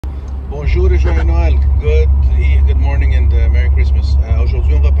Bonjour et joyeux Noël. Good morning and Merry Christmas.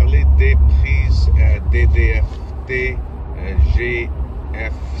 Aujourd'hui, on va parler des prises DDFT,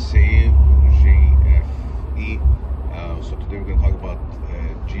 GFCI ou GFI. So today we're going to talk about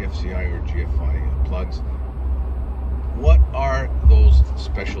GFCI or GFI plugs. What are those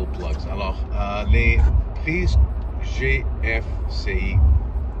special plugs? Alors, les prises GFCI,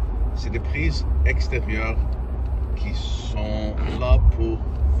 c'est des prises extérieures qui sont là pour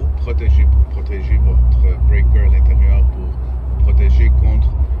vous protéger, votre breaker à l'intérieur, pour vous protéger contre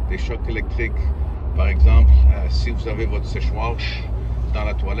des chocs électriques. Par exemple, si vous avez votre séchoir dans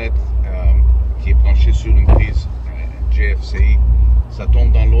la toilette qui est branché sur une prise GFCI, ça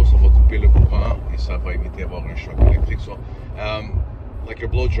tombe dans l'eau, ça va couper le courant et ça va éviter d'avoir un choc électrique. So, like your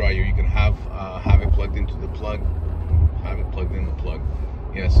blow dryer, you can have it plugged into the plug, have it plugged in the plug,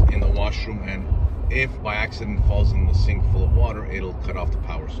 yes, in the washroom, and if by accident falls in the sink full of water, it'll cut off the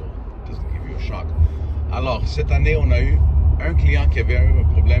power, so it doesn't give you a shock. Alors, cette année, on a eu un client qui avait eu un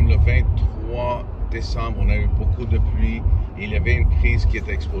problème le 23 décembre. On a eu beaucoup de pluie et il y avait une prise qui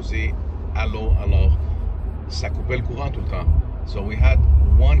était exposée à l'eau. Alors, ça coupait le courant tout le temps. So we had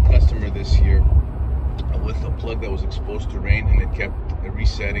one customer this year with a plug that was exposed to rain, and it kept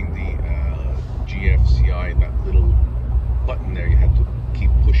resetting the GFCI, that little button there. You had to keep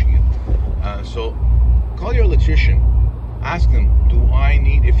pushing it. So call your electrician, ask them, do I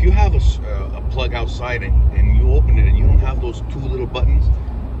need, if you have a plug outside and you open it and you don't have those two little buttons,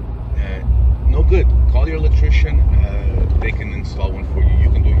 no good. Call your electrician, they can install one for you.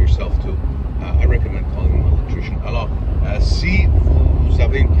 You can do it yourself too. I recommend calling an electrician. Alors, si vous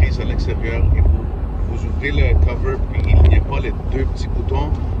avez une prise à l'extérieur et vous ouvrez le cover puis il n'y a pas les deux petits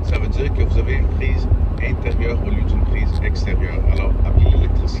boutons, ça veut dire que vous avez une prise intérieure au lieu d'une prise extérieure. Alors, appelez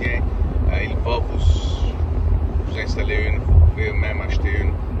l'électricien, il va vous installer une, vous pouvez même acheter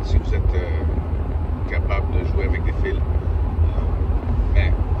une si vous êtes capable de jouer avec des fils.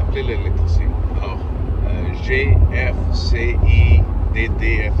 Mais appelez l'électricien. Alors, GFCI,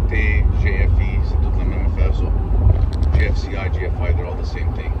 DDFT, GFI, c'est toute la même affaire. So, GFCI, GFI, they're all the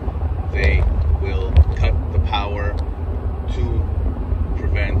same thing. They